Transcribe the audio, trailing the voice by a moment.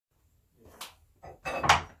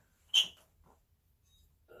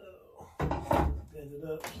clean it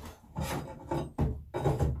up.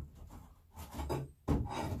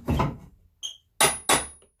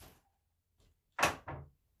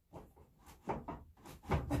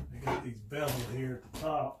 I got these bezels here at the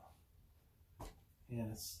top,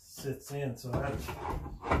 and it sits in, so I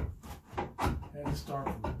had to start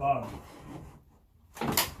from the bottom.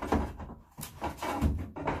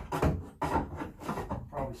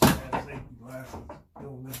 Probably should have safety glasses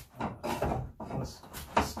doing this. I was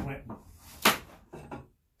squinting.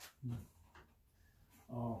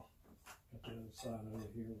 Oh, got the other side over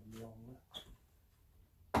here with the all.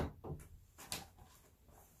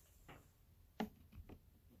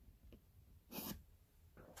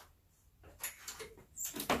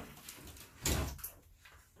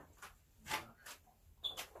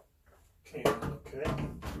 Okay.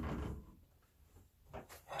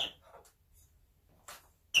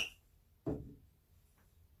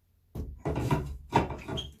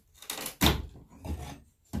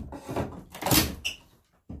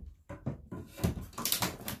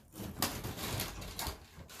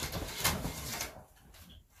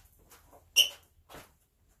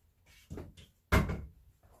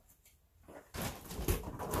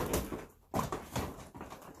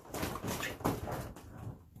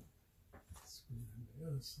 The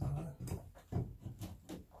other side.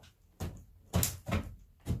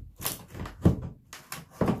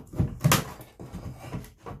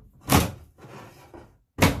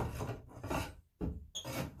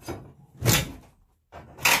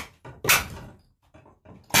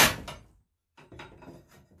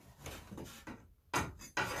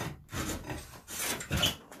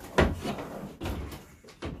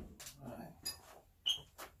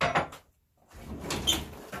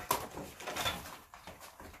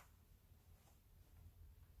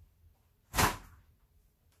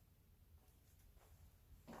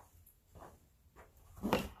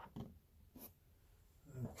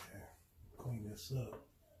 Clean this up.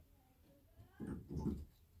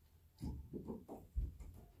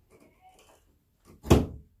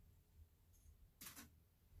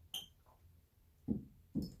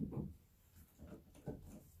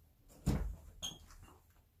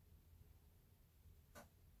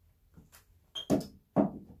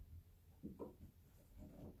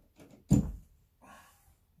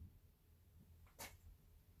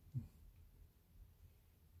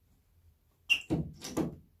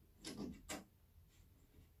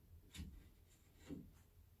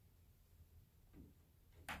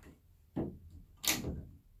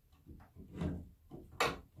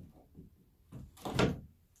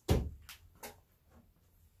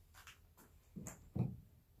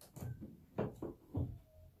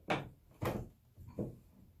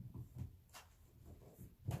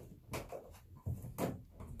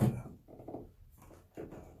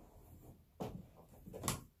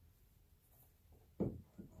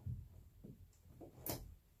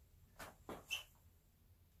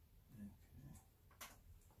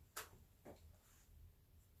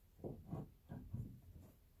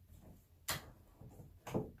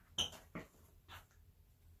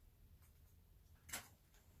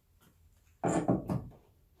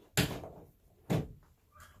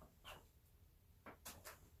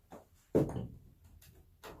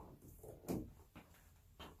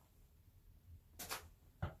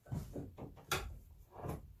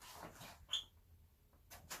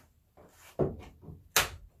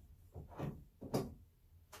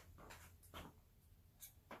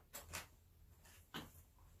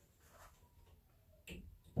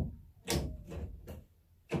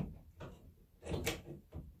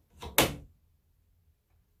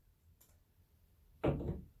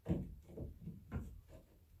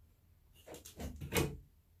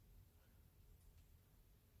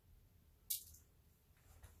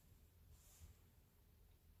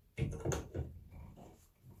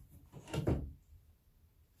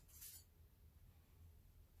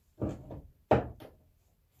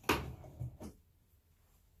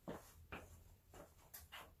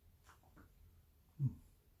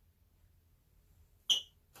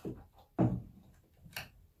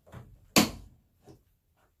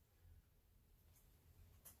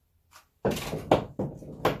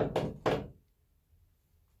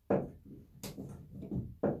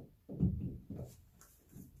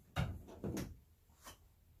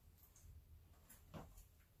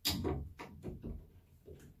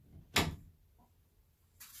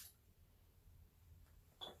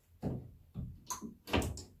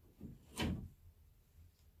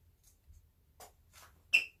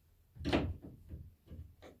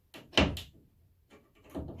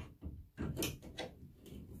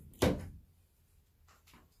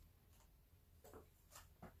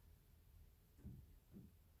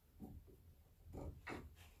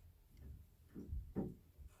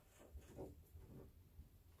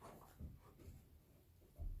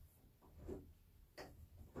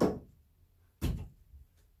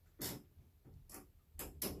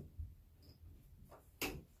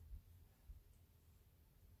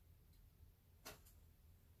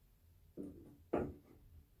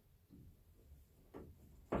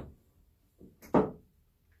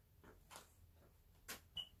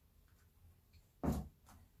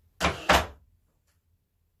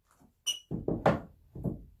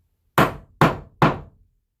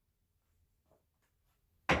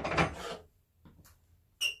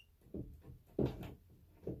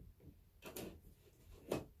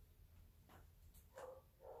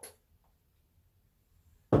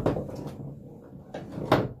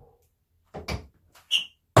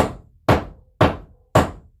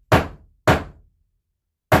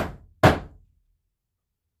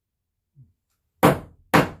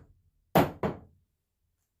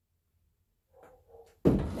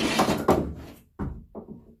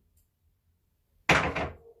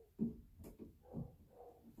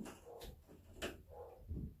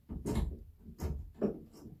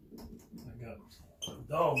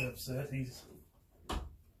 dog upset. He's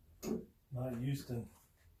not used to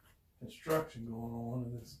construction going on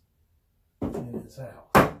in his house.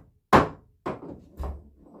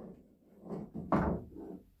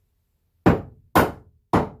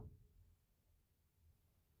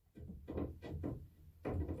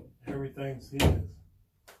 Everything's his.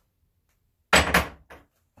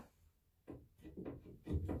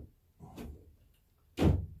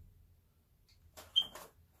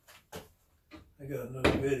 I got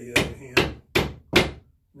another video of him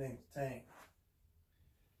named Tank.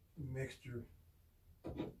 Mixture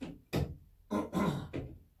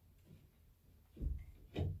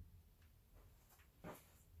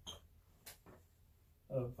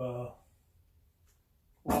of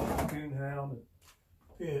Walker Coonhound and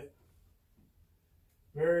Pit.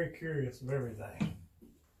 Very curious of everything.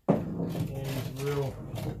 And he's real.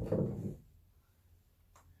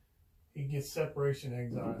 He gets separation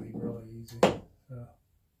anxiety really easy. So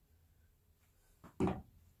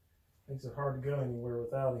makes it hard to go anywhere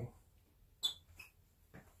without him.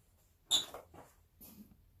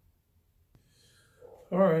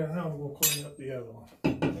 Alright, now I'm going to clean up the other one.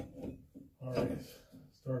 Alright,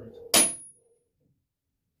 started.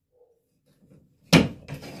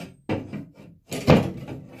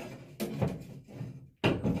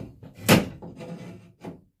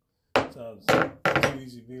 Sometimes it's too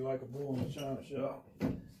easy to be like a bull in a china shop.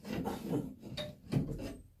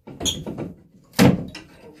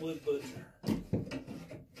 Or wood butcher.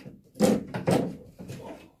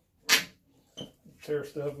 Tear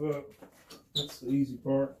stuff up. That's the easy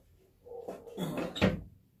part.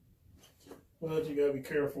 But you gotta be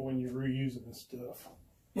careful when you're reusing this stuff.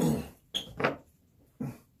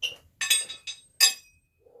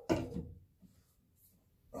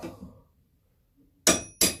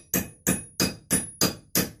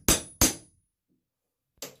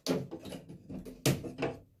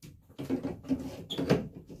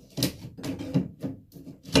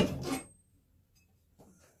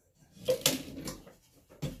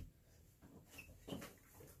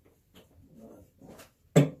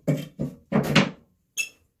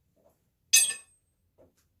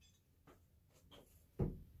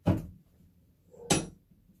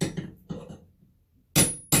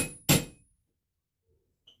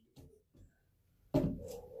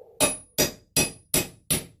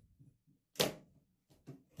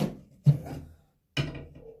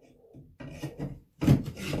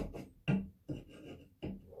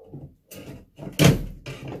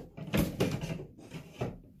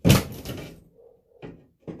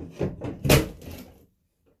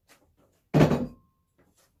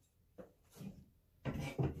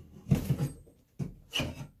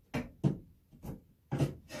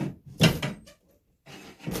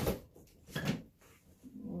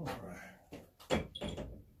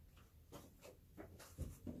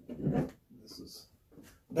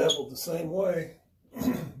 Beveled the same way.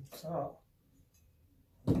 So,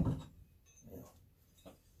 yeah.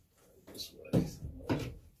 This way. Let's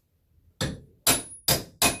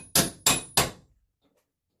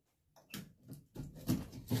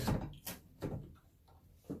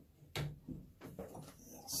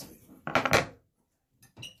see.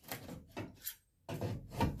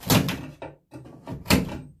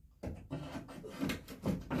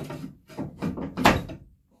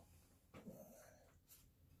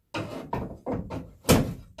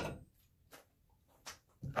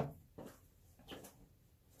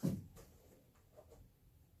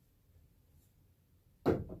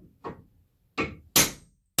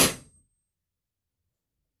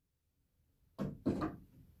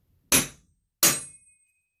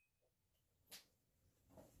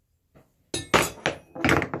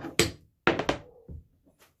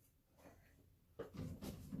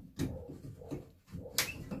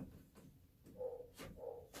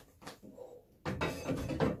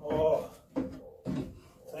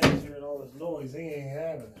 Noise, he ain't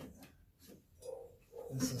having it.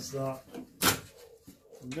 This is not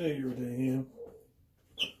familiar to him.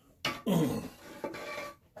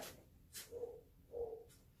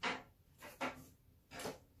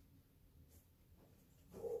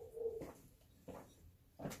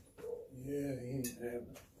 Yeah, he ain't having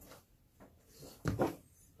it.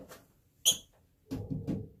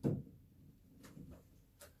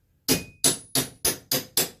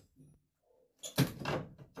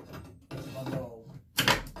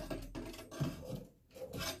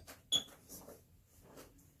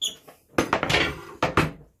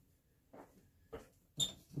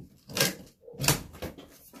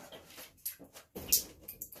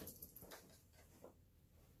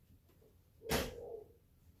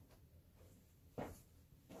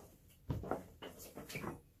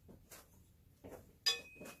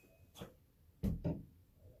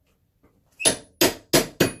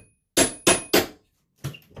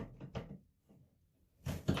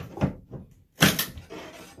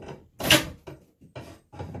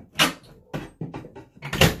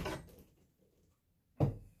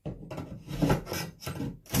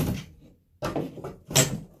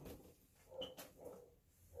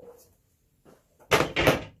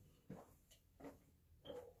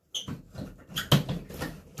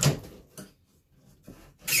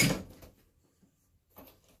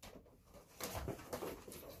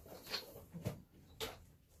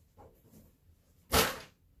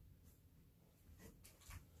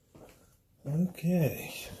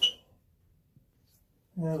 Okay.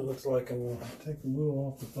 Now it looks like I'm going to take the wool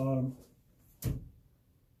off the bottom.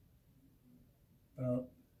 About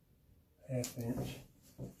 ½ inch.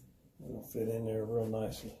 It'll fit in there real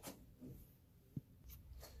nicely.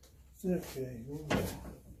 Okay.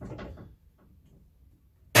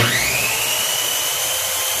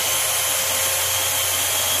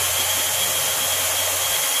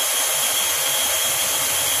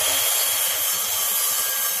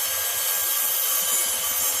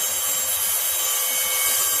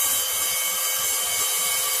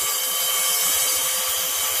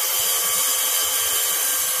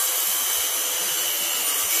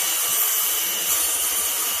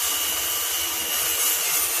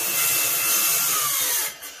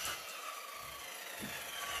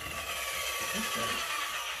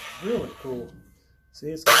 Really cool.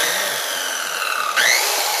 See, it's got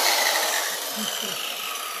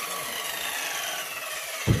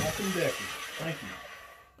Black & Decker. Thank you.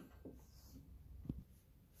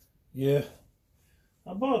 Yeah,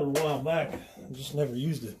 I bought it a while back. I just never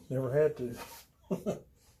used it. Never had to.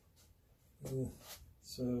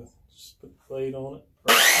 So just put the blade on it.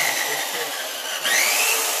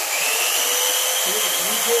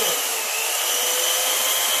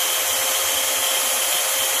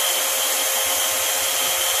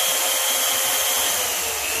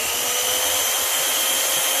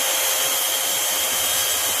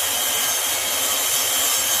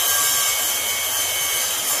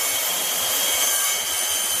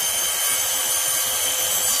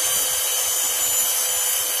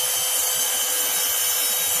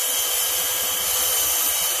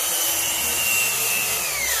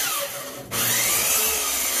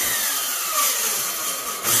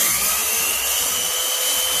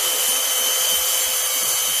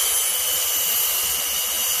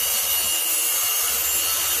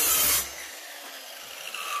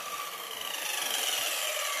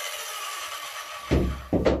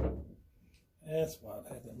 That's why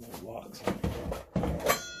I had them little locks on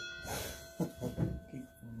there. Keep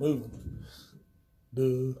moving.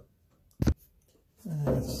 Duh.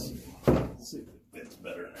 Let's see. Let's see if it fits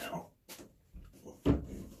better now.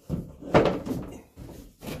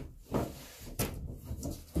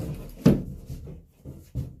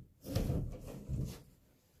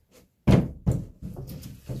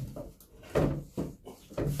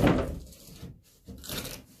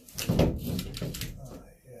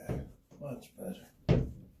 Much better.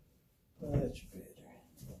 Much better.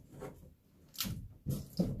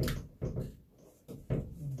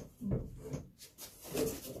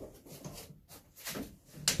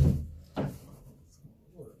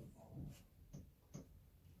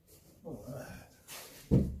 All right.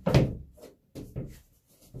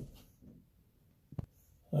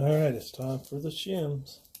 All right, it's time for the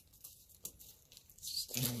shims.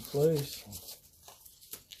 Stay in place.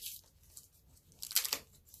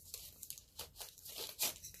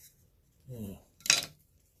 Yeah.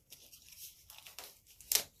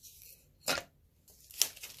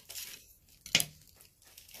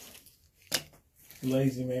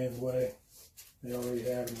 Lazy man's way. They already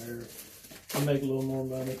have them there. I make a little more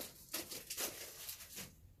money.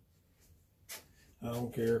 I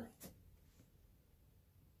don't care.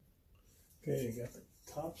 Okay, you got the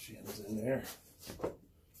top shims in there.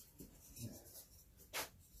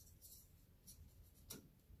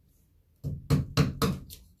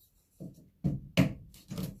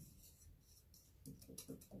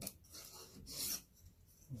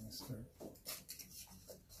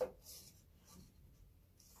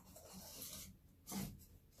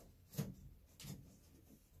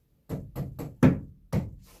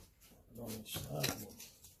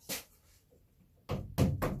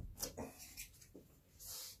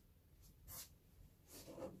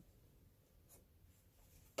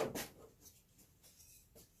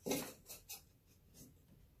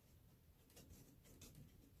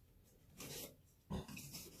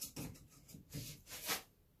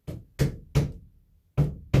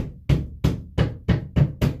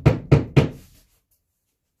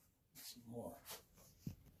 More.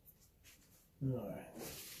 All right.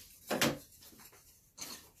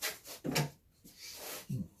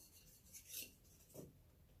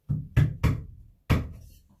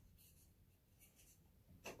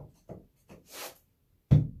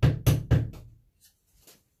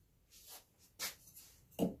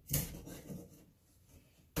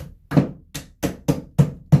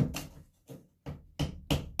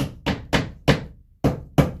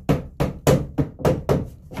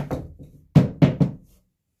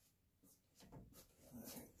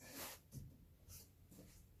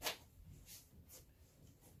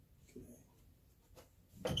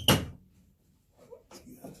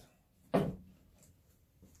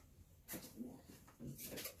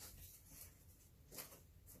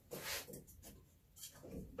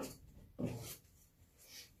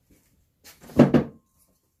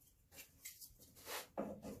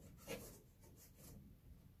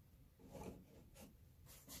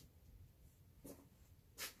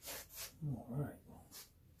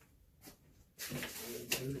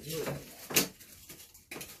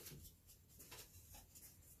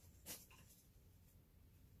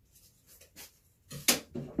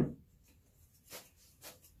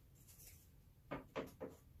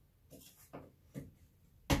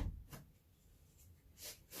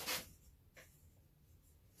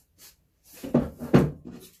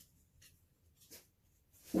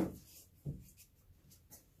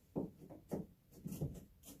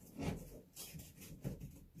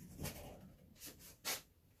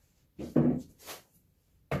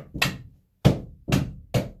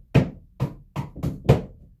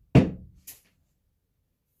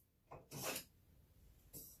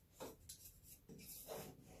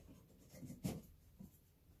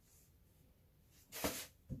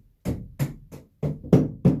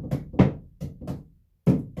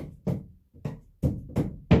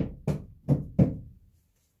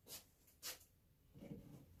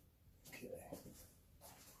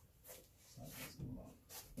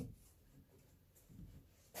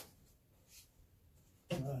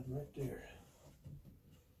 right there.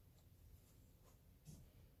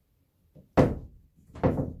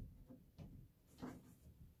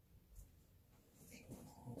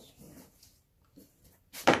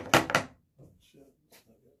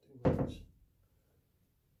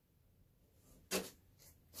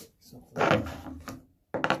 Something.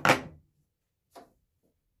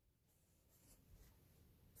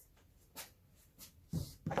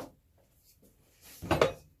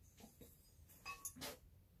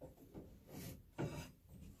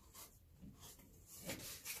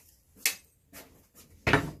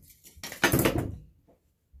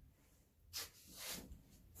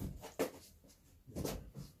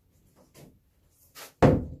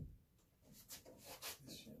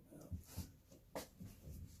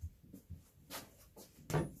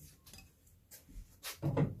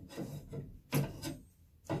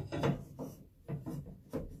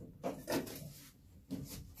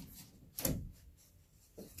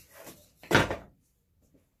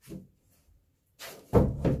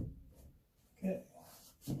 Okay.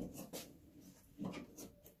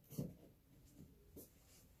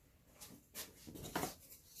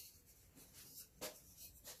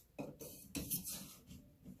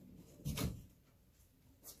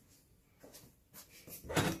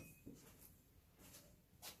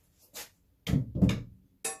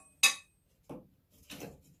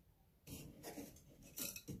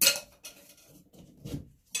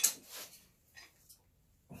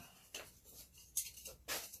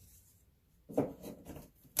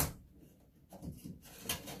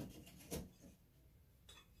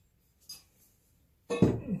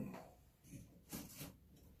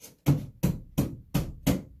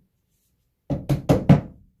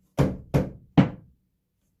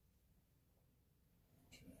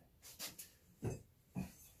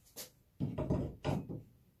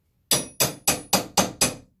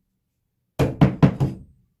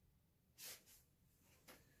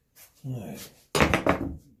 All right.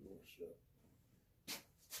 Door shut.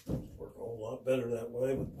 Work a whole lot better that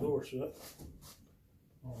way with the door shut.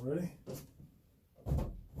 Already.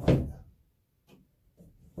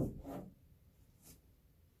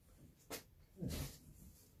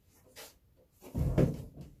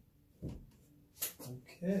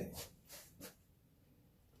 Okay.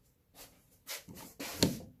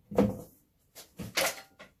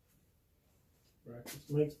 Practice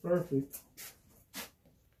makes perfect.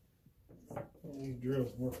 These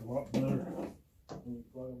drills work a lot better when you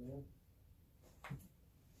plug them in.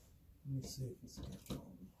 Let me see if it's got on.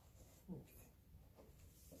 Okay.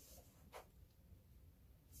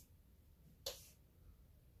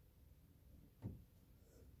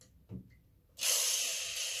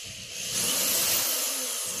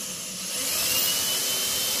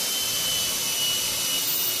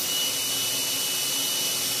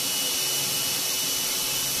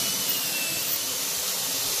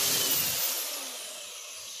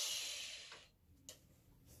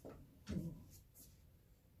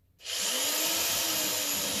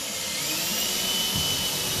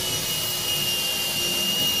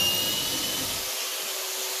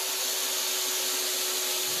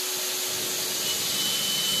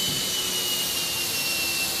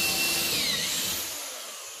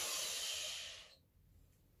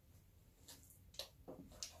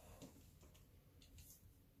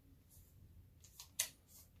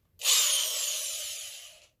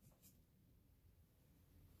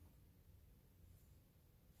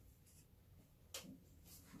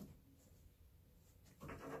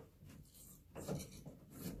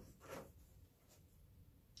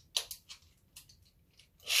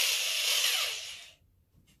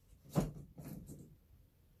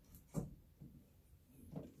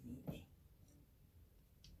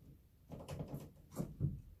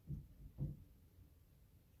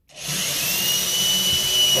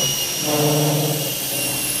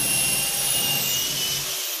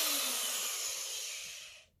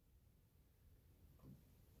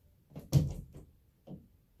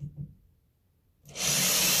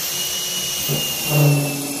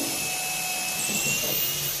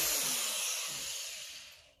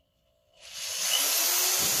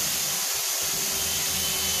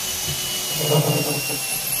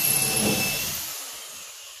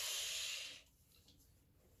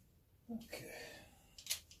 Okay.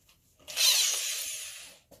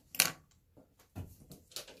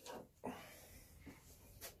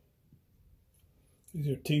 These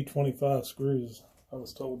are T25 screws. I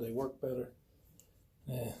was told they work better.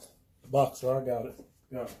 Yeah, the box that I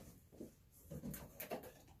got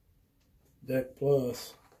Deck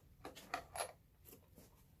Plus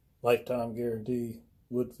lifetime guarantee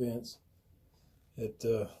wood fence. It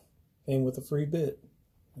came with a free bit.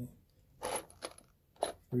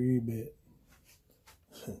 free bit.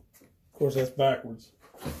 Of course, that's backwards.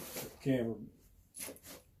 Camera.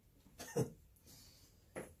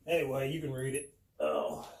 Anyway, you can read it.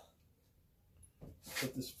 Oh,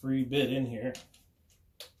 put this free bit in here.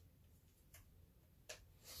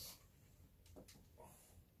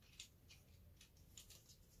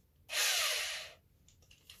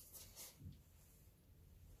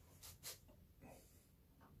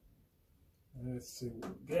 Let's see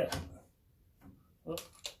what we got. Oh.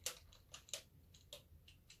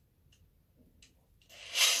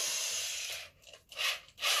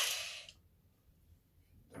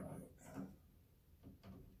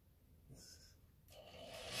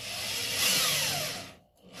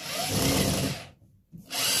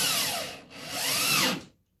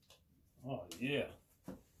 Oh yeah,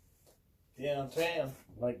 downtown,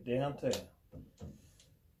 like downtown.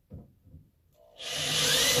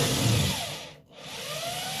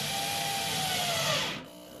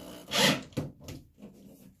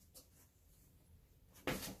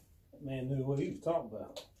 Man knew what he was talking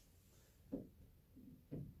about.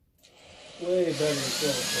 Way better than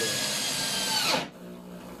California.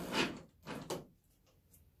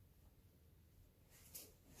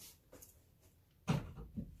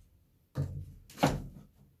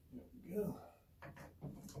 There we go.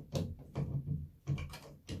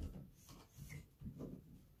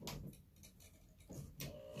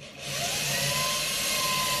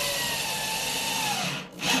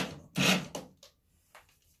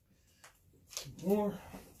 More.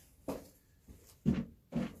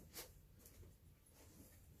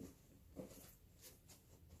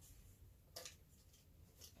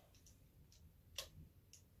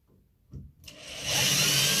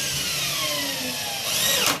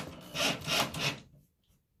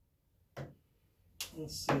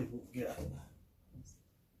 Let's see what we got.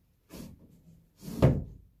 All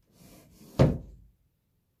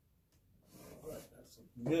right, that's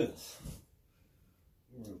good.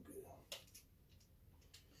 Real good.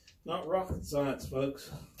 Not rocket science,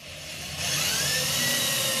 folks.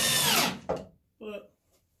 But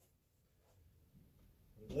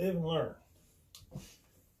we live and learn.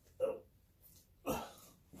 Oh.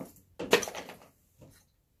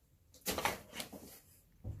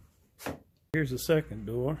 Here's the second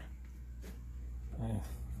door. I'm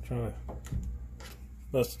trying to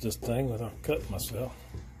bust this thing without cutting myself.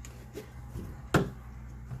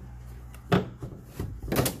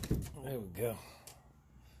 There we go.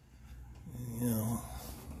 You know.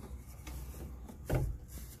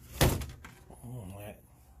 Oh, that.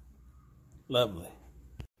 Lovely.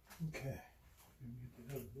 Okay. Get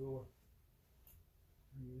the other door.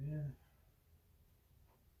 Bring it in.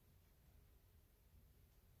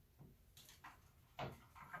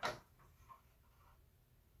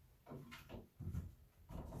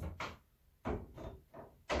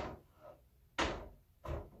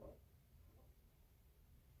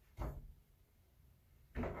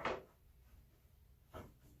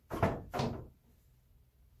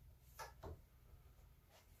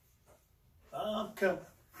 I'm coming.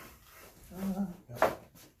 There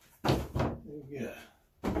we go.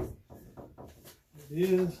 It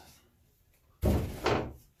is. Let's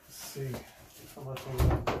see how much I'm going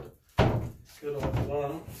to get on the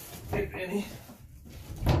bottom, if any.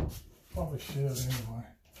 Probably should anyway.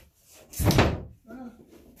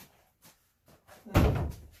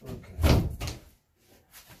 Okay.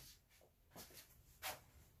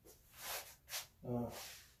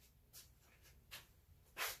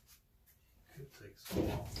 Could take some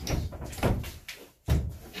more.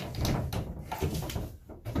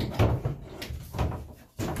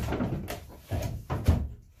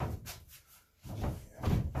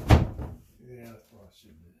 Yeah, that's what I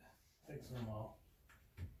should do. Take some off.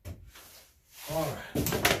 All right.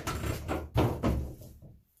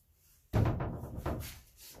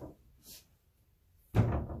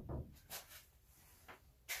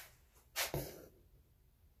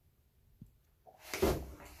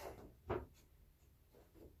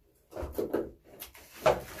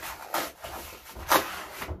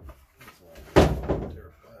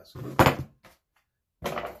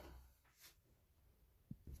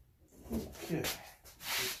 Okay,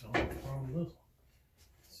 it's on from this one.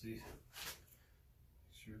 See,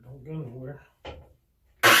 sure don't go nowhere.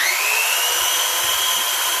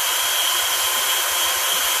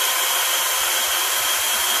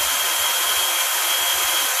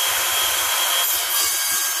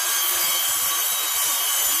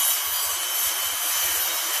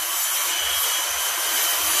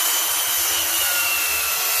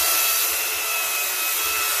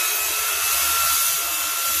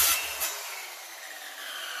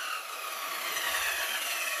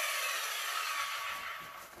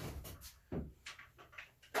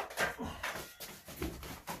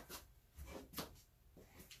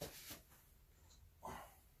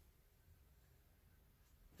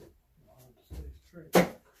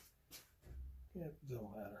 It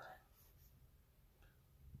don't matter.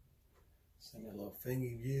 Send me a little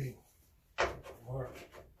thingy jig. Mark.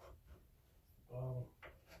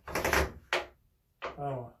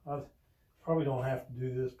 I probably don't have to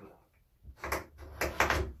do this, but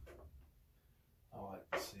I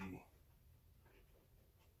like to see.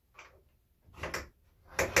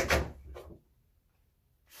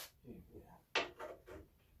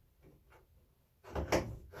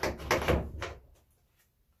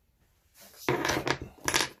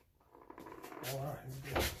 All right, here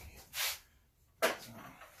we go.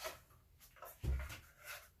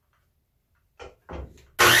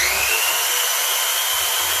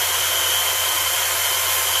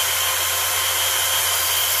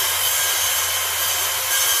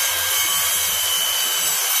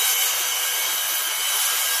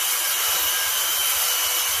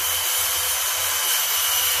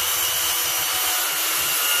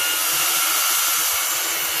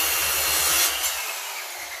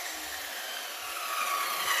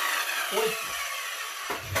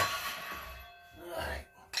 Alright.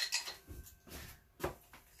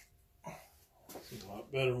 It's a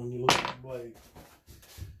lot better when you look at the blade.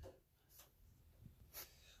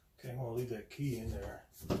 Okay, I'm gonna leave that key in there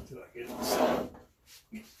until I get inside.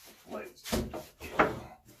 Blades.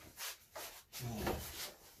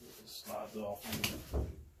 It slides off.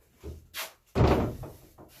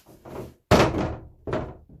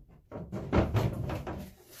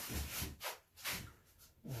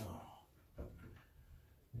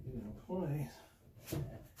 Place.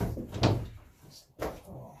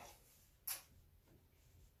 Oh.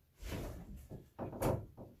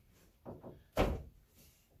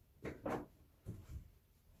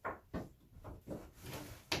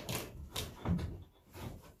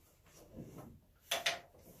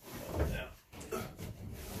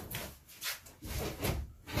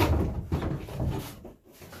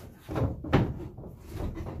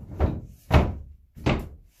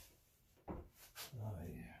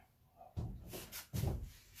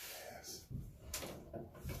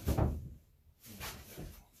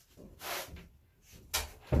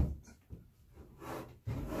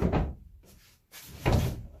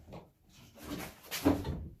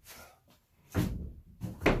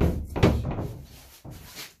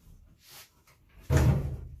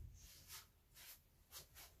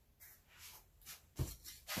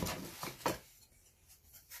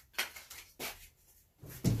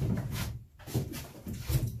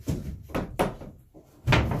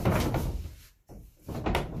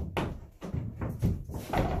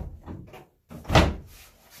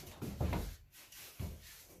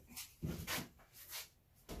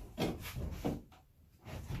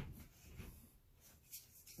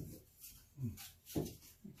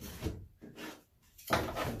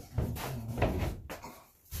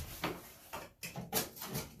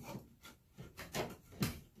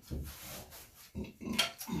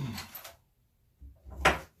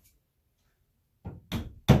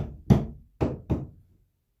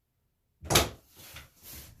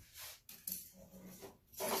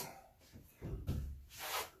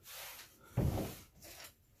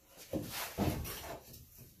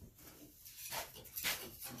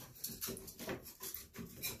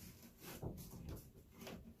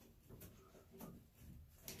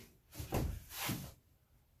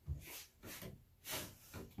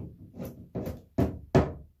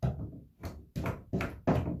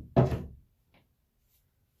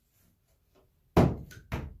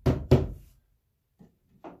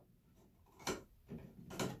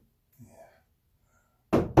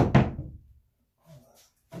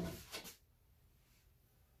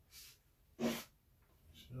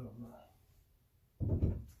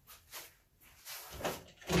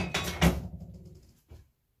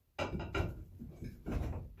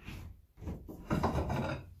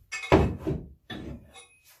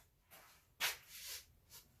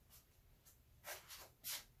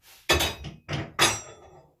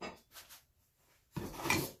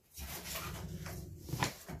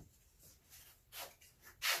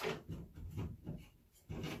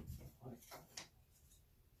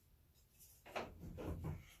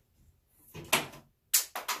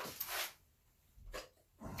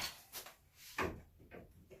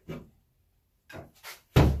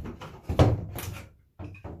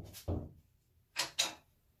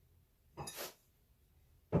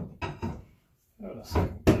 A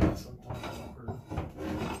second pass sometimes won't hurt.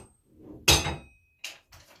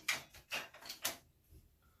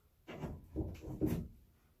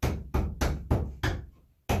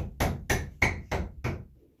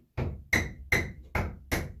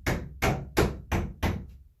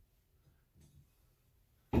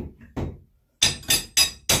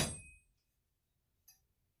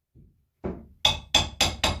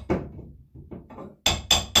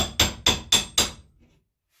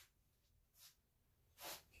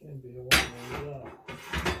 Maybe I won't roll it out.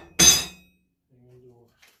 Hang on the door.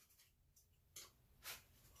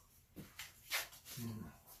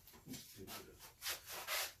 Let's do this.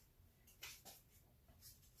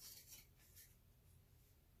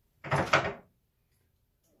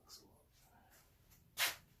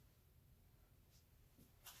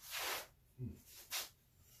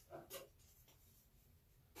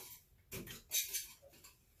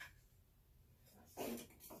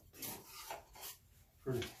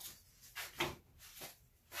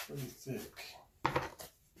 Pretty thick.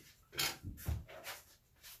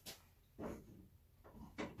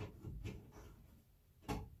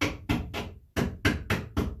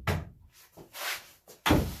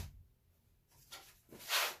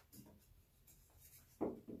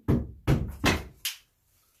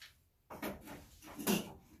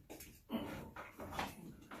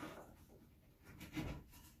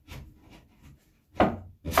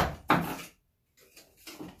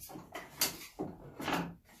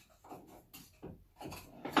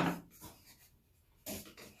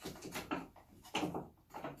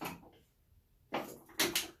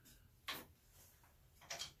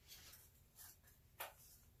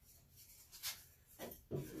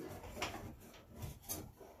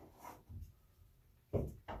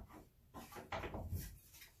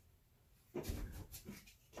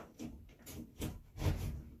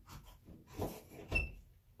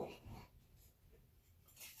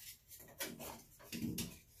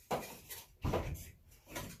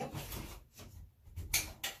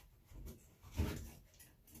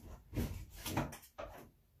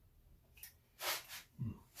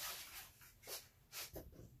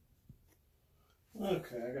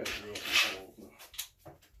 Okay, I got to drill some holes now.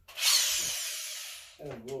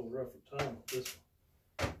 Having a little rougher time with this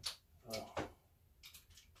one.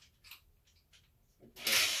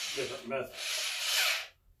 Different method.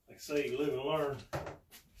 Like I say, you live and learn.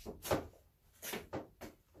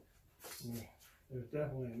 There's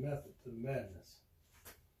definitely a method to the madness.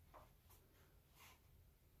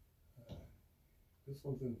 This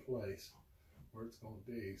one's in place where it's going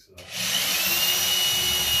to be, so.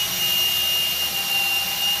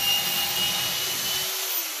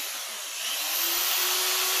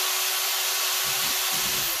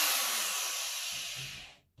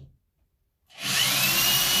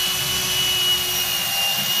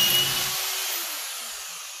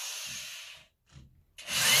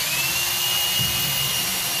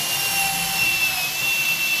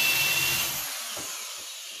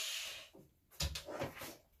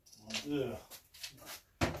 Yeah.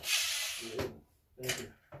 Thank you.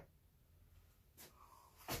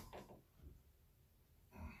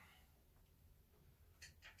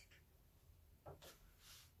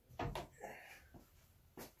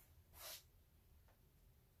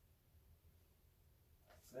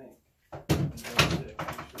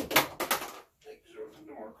 Make sure the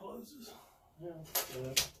door closes. Yeah, I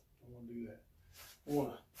want to do that. I want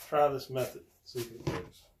to try this method, see if it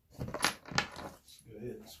works. Let's go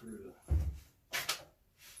ahead and screw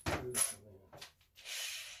this in.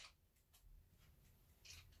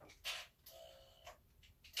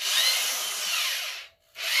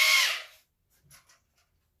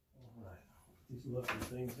 All right, these lucky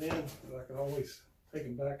things in, but I can always take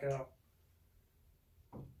them back out.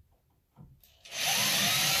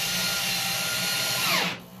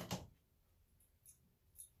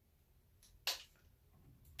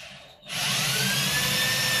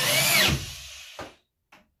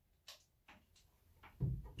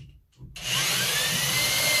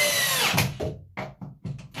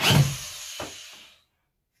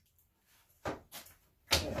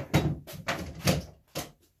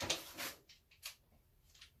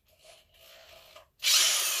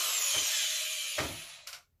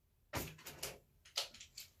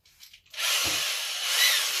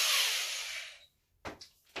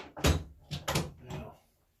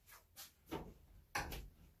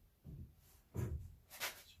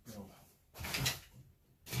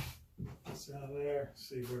 Out of there,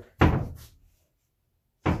 see where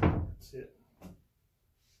it's hitting.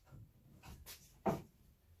 All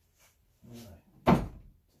right.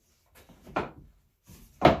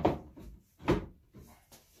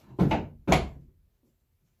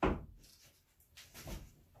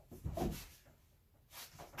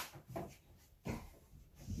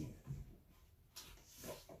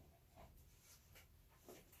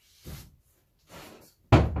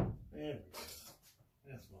 There we go.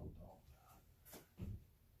 That's what I'm talking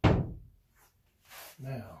about.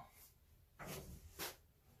 Now,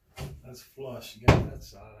 that's flush. You got that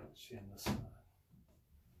side, chin this side.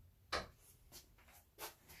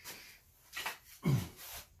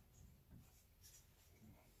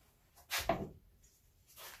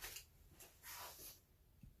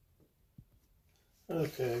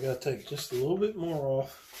 Okay, I gotta take just a little bit more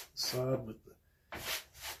off the side with the.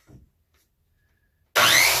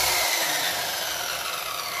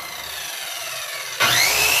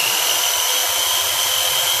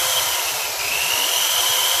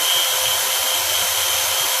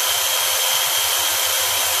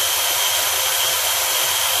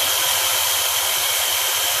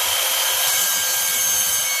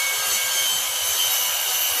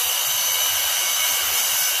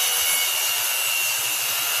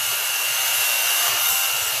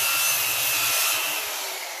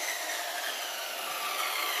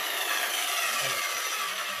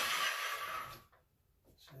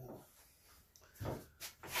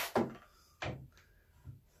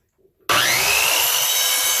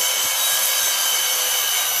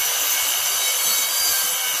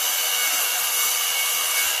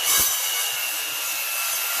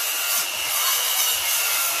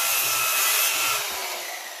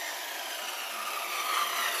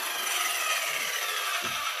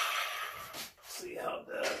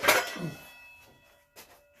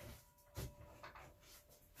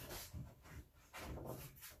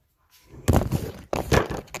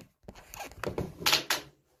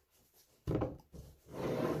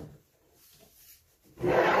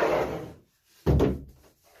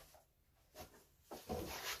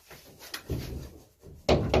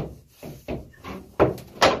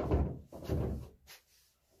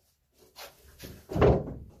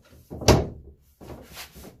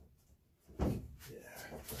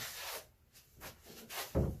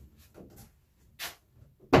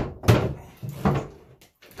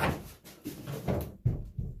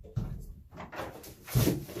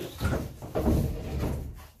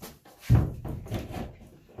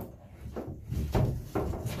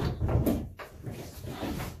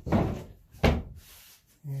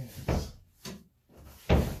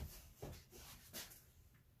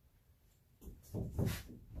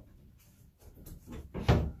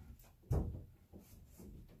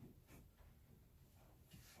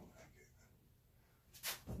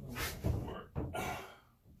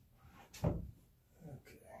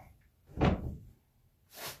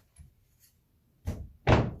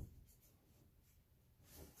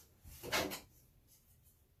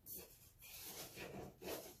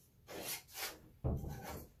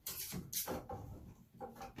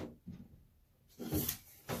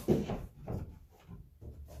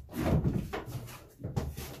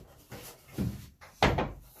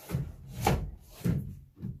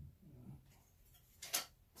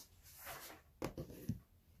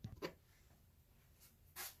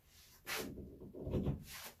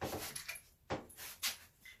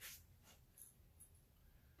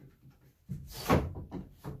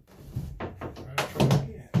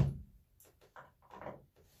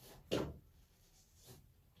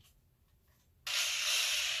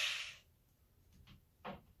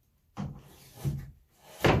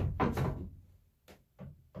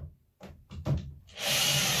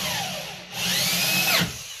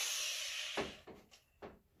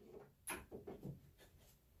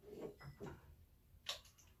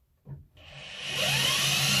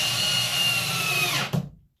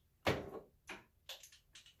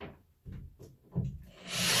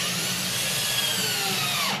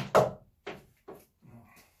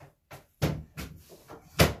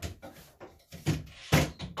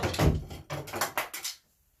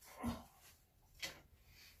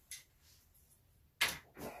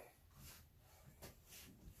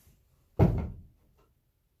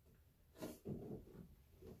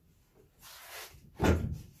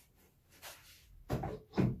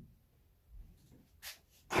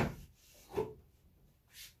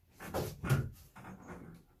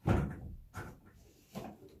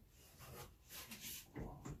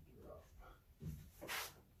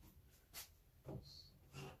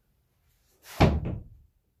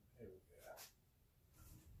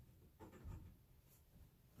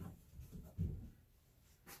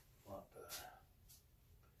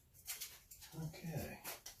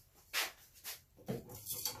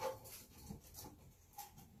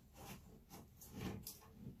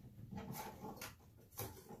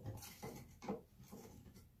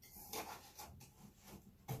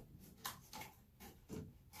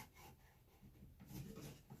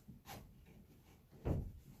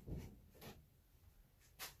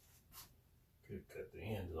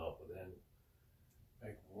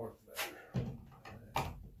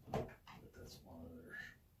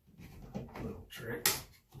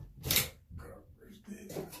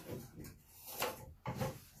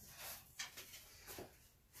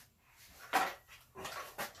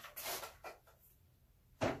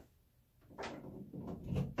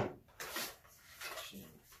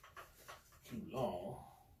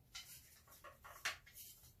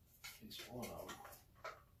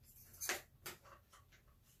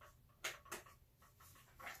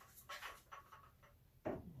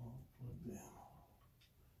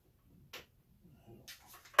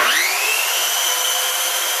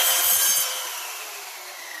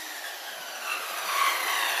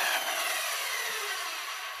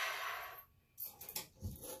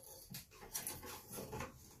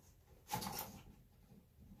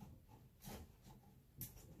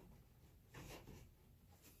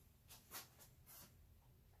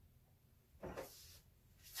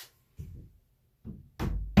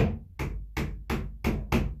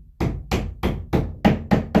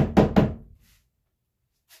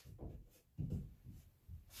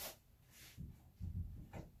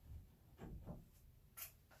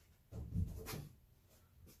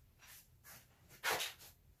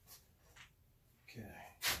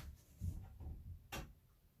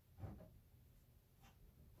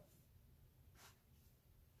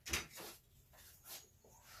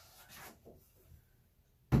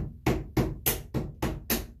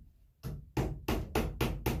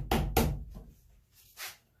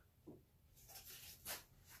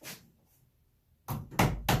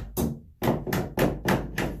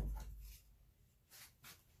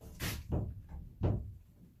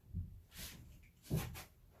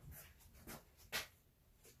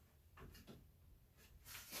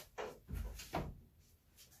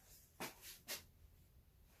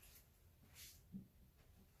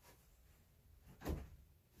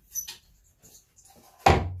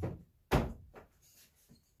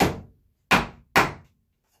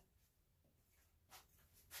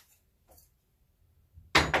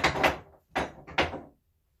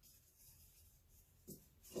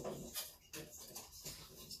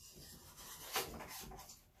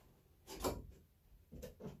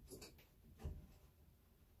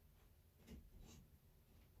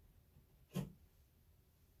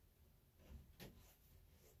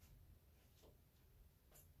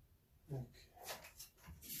 Okay.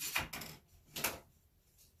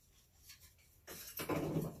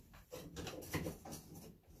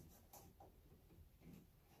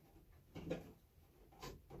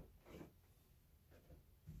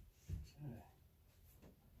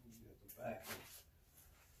 Back of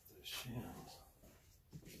the shims.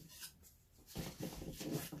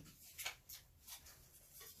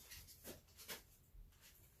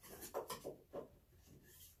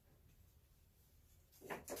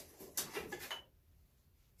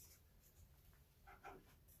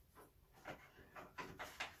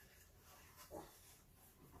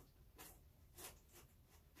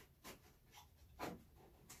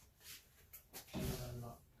 I'm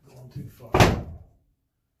not going too far.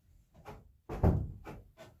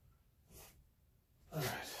 Okay.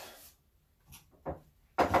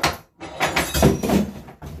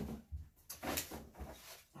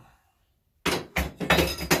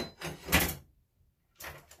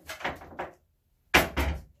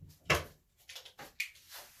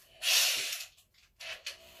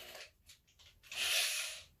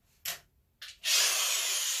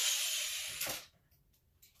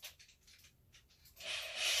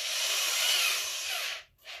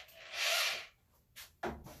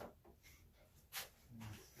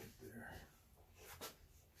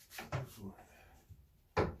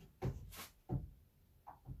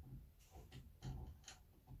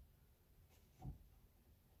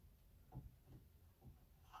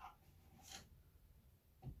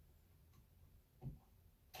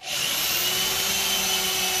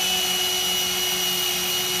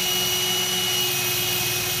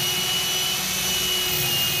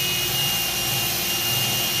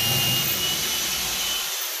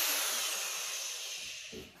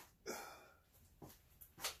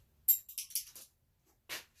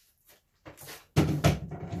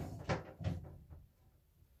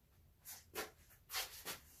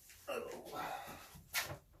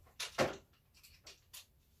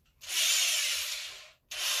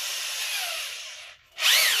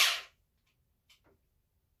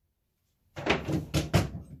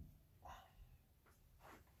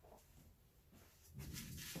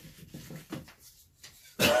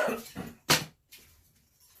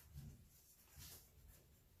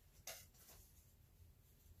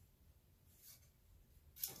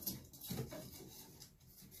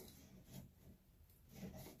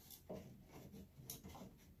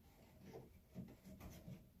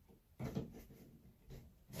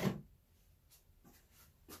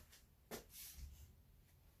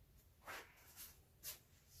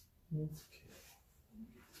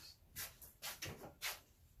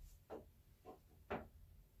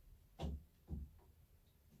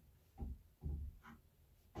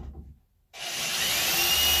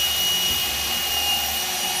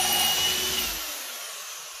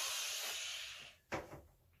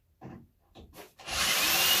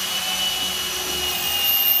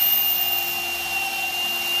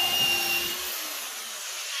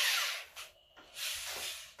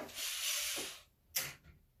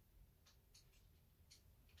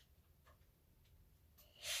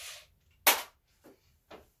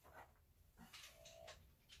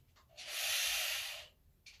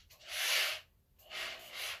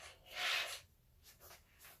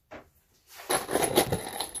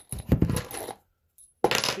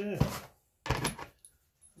 Okay.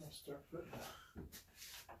 I'll start putting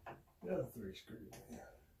the other 3 screws in.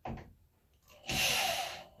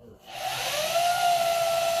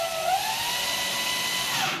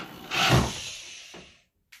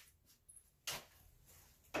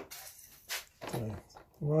 Okay.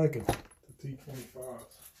 I'm liking the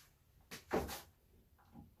T25s.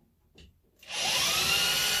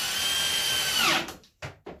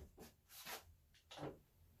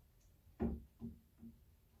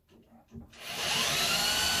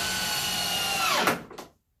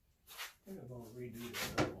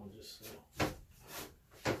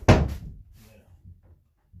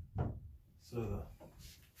 So the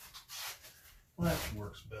latch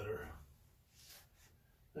works better.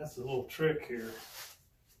 That's a little trick here.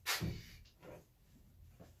 It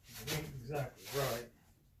ain't exactly right.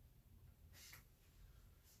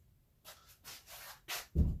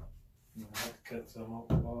 I have to cut some off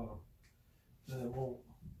the bottom. Then it won't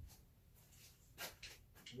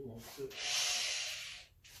fit.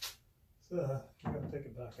 So I'm gonna take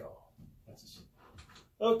it back off.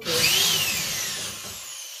 Okay.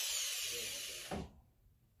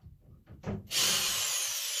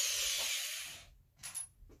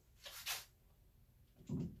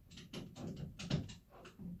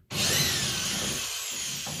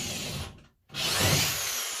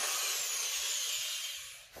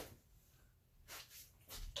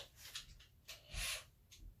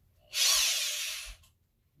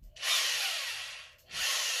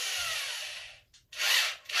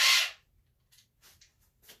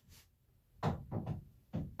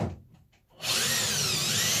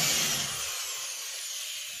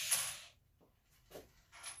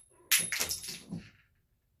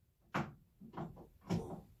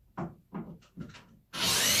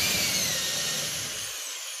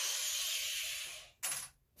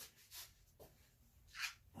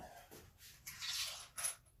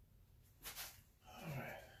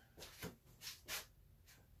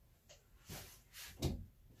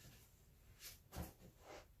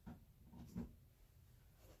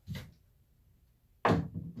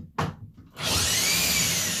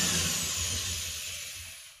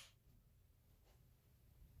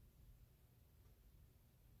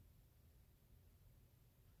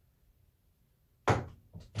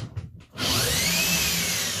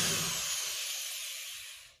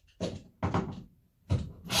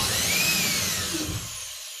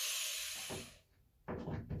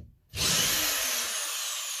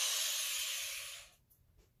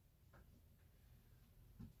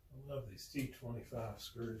 these T25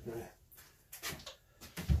 screws, man.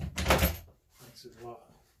 Makes it a lot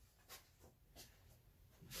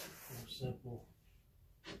more simple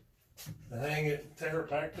to hang it and tear it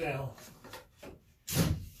back down.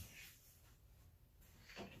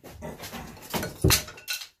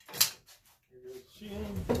 Here goes the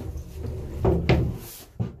shim.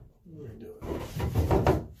 Redo it.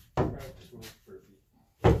 Practice makes perfect.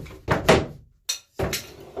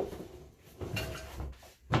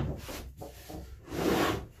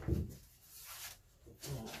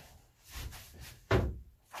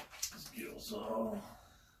 Skill saw.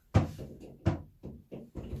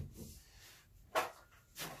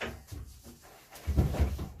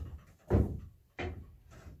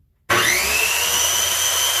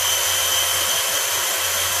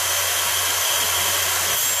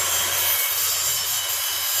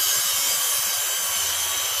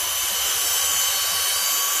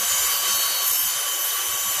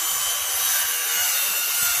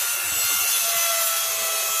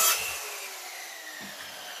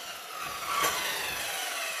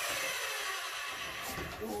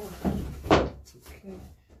 It's okay.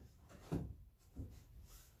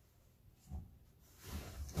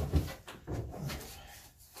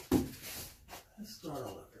 Let's start a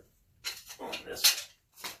look on this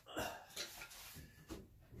one.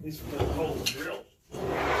 At least we got the hole drilled. The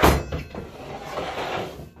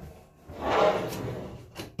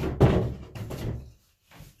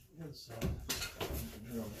other side,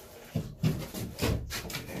 drill.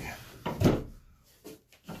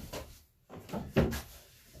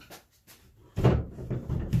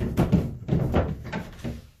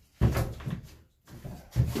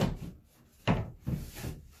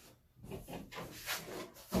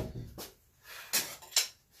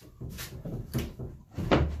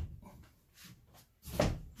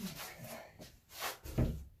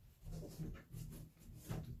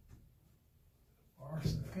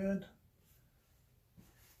 Bars are good.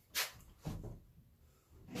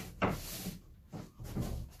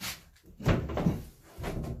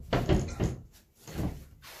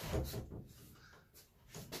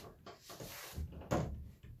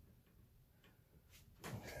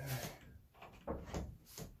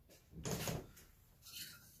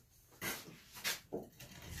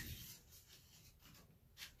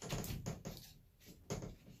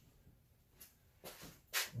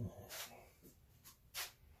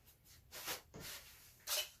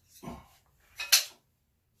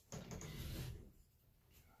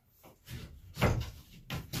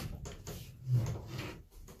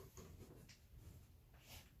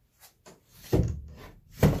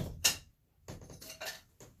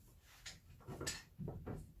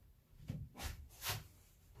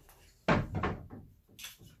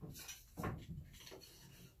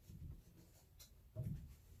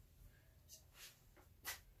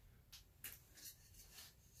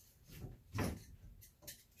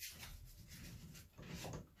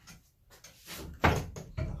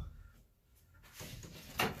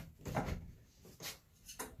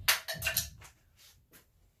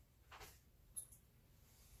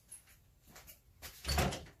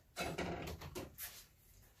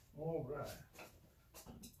 All right.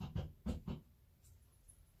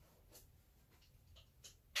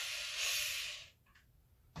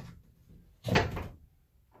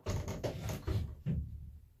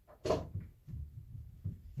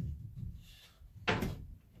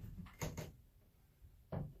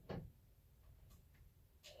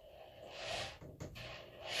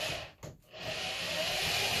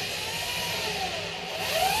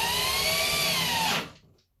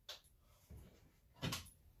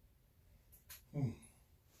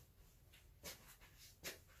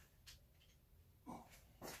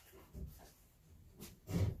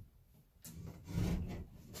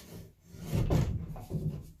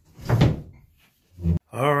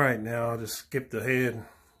 All right, now I'll just skip the head.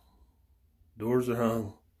 Doors are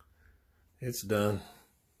hung. It's done.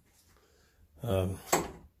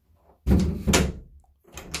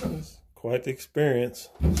 It's quite the experience.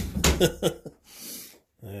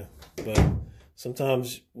 Yeah, but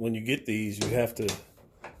sometimes when you get these, you have to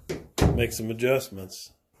make some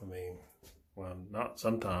adjustments. I mean, well, not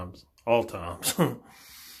sometimes, all times.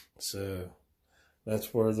 So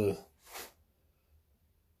that's where the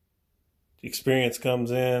experience comes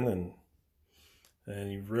in,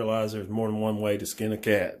 and you realize there's more than one way to skin a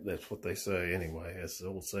cat. That's what they say anyway, as the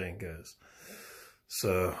old saying goes.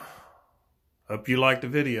 So, hope you liked the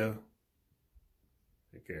video.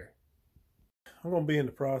 Take care. I'm going to be in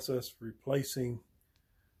the process of replacing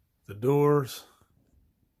the doors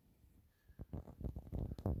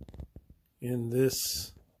in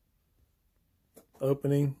this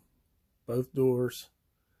opening, both doors,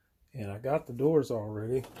 And I got the doors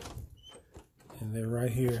already, and they're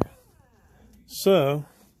right here. So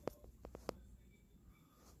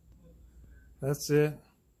that's it.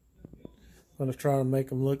 I'm going to try to make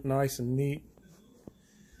them look nice and neat.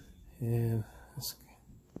 And it's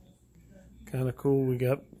kind of cool. We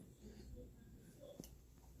got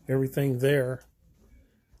everything there.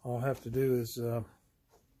 All I have to do is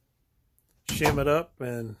shim it up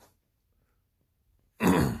and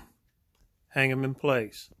hang them in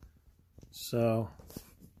place. So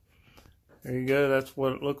there you go. That's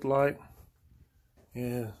what it looked like.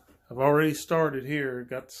 And I've already started here.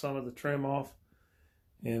 Got some of the trim off.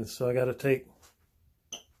 And so I got to take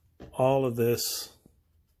all of this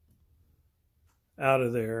out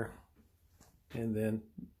of there and then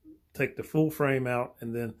take the full frame out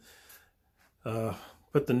and then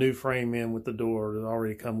put the new frame in with the door. It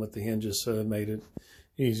already come with the hinges, so it made it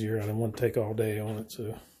easier. I didn't want to take all day on it,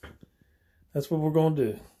 so that's what we're going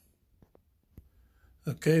to do.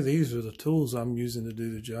 Okay, these are the tools I'm using to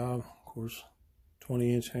do the job. Of course,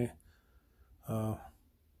 20-inch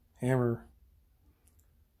hammer,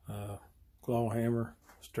 claw hammer,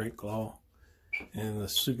 straight claw, and the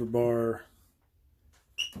Super Bar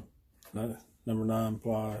number 9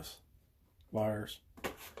 pliers,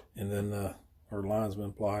 and then or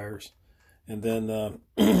linesman pliers, and then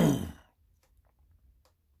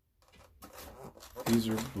these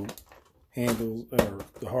are the handles or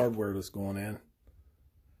the hardware that's going in.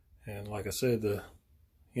 And like I said, the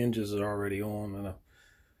hinges are already on, and I've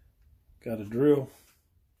got a drill,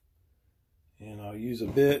 and I'll use a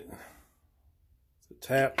bit to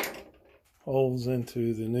tap holes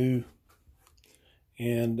into the new,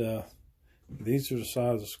 and these are the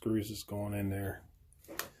size of screws that's going in there.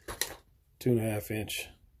 2.5-inch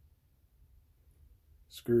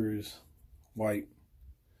screws, white,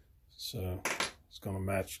 so it's going to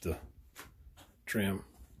match the trim.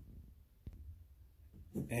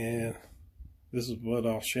 And this is what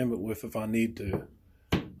I'll shim it with if I need to.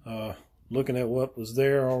 Looking at what was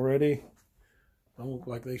there already, don't look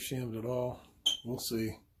like they shimmed at all. We'll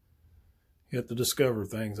see. You have to discover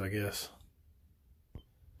things, I guess.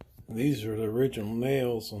 And these are the original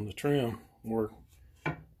nails on the trim.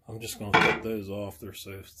 I'm just going to cut those off. They're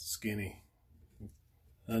so skinny,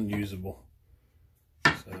 unusable.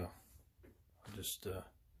 So I'll just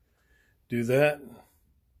do that.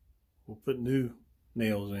 We'll put new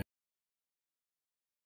nails in.